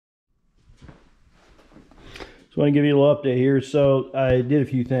So I want to give you a little update here. So I did a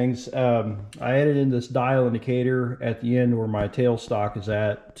few things. I added in this dial indicator at the end where my tailstock is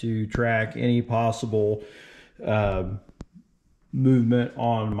at to track any possible movement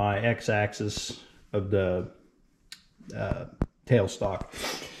on my x-axis of the tailstock.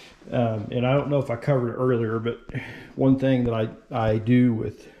 And I don't know if I covered it earlier, but one thing that I do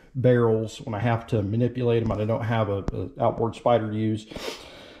with barrels when I have to manipulate them and I don't have a outboard spider to use,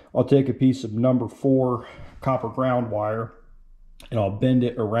 I'll take a piece of number 4 copper ground wire and I'll bend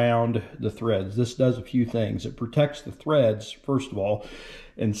it around the threads. This does a few things. It protects the threads, first of all,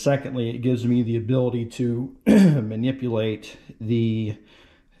 and secondly, it gives me the ability to manipulate the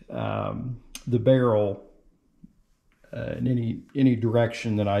barrel in any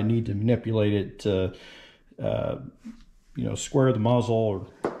direction that I need to manipulate it to, you know, square the muzzle or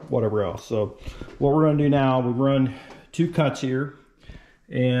whatever else. So what we're going to do now, we run 2 cuts here.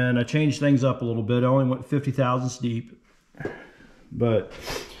 And I changed things up a little bit. I only went 50 thousandths deep, but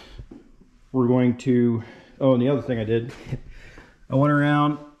we're going to, oh, and the other thing I did, I went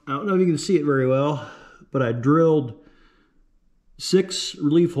around, I don't know if you can see it very well, but I drilled 6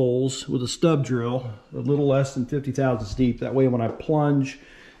 relief holes with a stub drill, a little less than 50 thousandths deep. That way when I plunge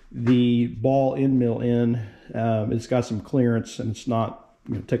the ball end mill in, it's got some clearance and it's not,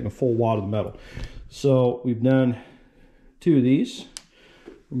 you know, taking a full wad of the metal. So we've done 2 of these.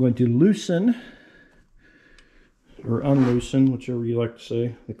 We're going to loosen or unloosen, whichever you like to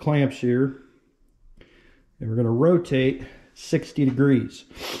say, the clamps here. And we're going to rotate 60 degrees.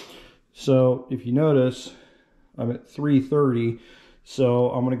 So if you notice, I'm at 330. So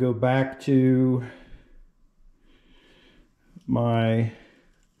I'm going to go back to my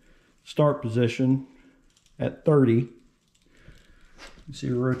start position at 30. You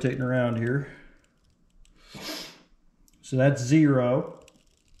see we're rotating around here. So that's 0.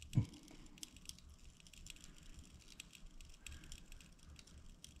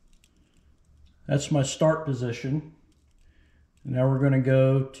 That's my start position. And now we're going to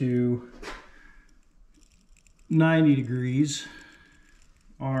go to 90 degrees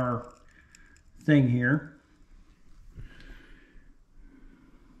on our thing here.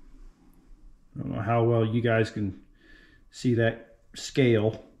 I don't know how well you guys can see that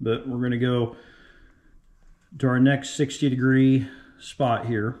scale, but we're going to go to our next 60 degree spot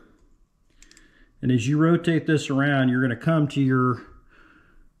here. And as you rotate this around, you're going to come to your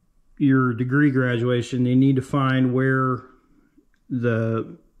degree graduation. You need to find where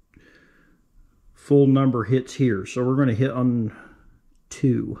the full number hits here. So we're going to hit on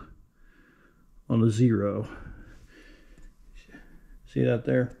 2 on the 0. See that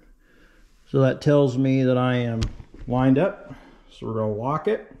there? So that tells me that I am lined up. So we're going to lock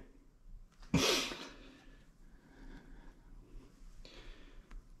it.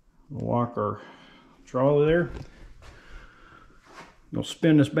 We'll lock our trolley there. We'll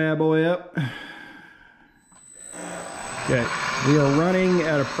spin this bad boy up. Okay, we are running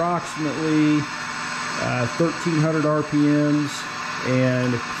at approximately 1300 RPMs,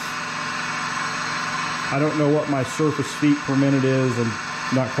 and I don't know what my surface feet per minute is. I'm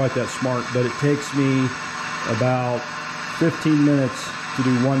not quite that smart, but it takes me about 15 minutes to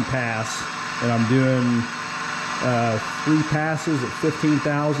do 1 pass, and I'm doing 3 passes at 15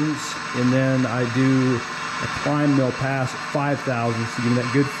 thousandths, and then I do a climb mill pass at 5 thousandths to give me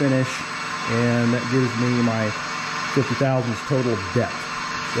that good finish, and that gives me my 50 thousandths total depth.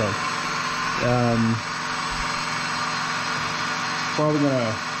 So probably gonna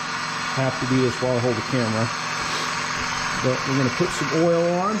have to do this while I hold the camera, but we're gonna put some oil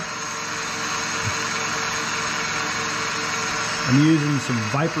on. I'm using some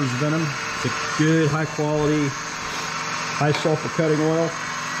Viper's Venom. It's a good, high quality, high sulfur cutting oil.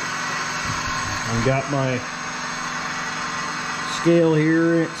 I've got my scale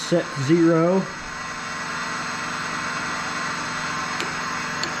here, it's set to 0.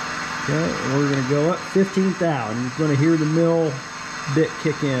 Okay, and we're going to go up 15,000. You're going to hear the mill bit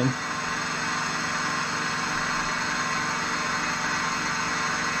kick in.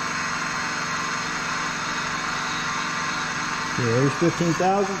 Okay, there's 15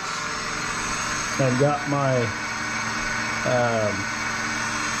 thousandths. I've got my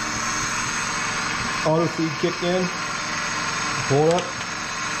auto feed kicked in. Pull it up,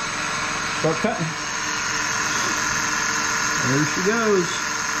 start cutting. And there she goes.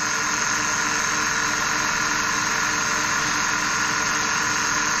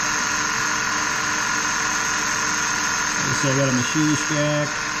 So I got a machinist jack,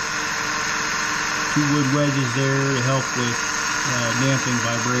 2 wood wedges there to help with damping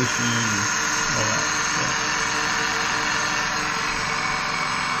vibration and all that. So.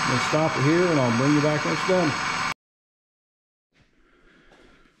 I'm going to stop it here and I'll bring you back when it's done.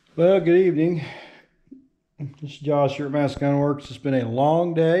 Well, good evening. This is Josh here at Mascon Works. It's been a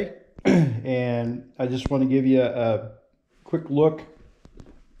long day, and I just want to give you a quick look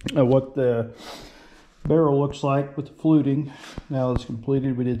at what the barrel looks like with the fluting. Now it's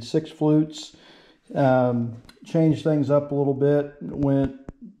completed. We did 6 flutes, changed things up a little bit, went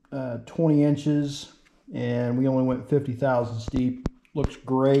 20 inches, and we only went 50 thousandths deep. Looks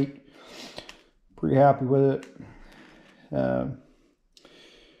great. Pretty happy with it.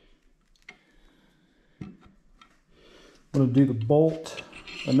 I'm going to do the bolt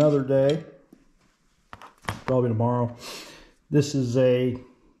another day, probably tomorrow. This is a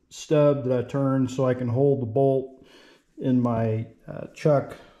stub that I turn so I can hold the bolt in my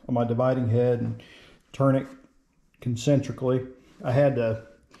chuck on my dividing head and turn it concentrically. I had to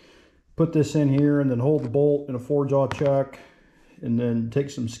put this in here and then hold the bolt in a 4-jaw chuck and then take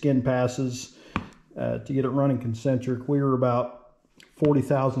some skin passes to get it running concentric. We were about 40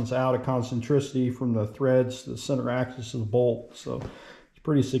 thousandths out of concentricity from the threads to the center axis of the bolt, so it's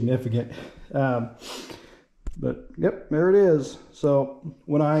pretty significant. But yep, there it is. So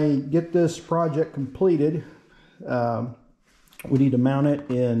when I get this project completed, we need to mount it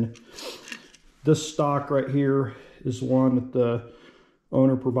in this stock right here. Is the one that the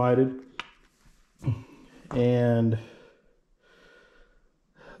owner provided, and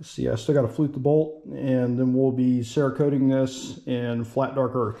let's see, I still got to flute the bolt, and then we'll be Cerakoting this in flat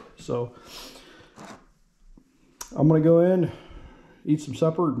dark earth. So I'm gonna go in, eat some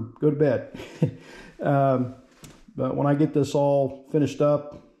supper, and go to bed. But when I get this all finished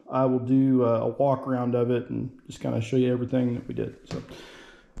up, I will do a walk around of it and just kind of show you everything that we did. So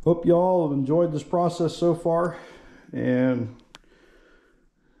hope you all have enjoyed this process so far, and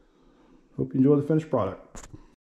hope you enjoy the finished product.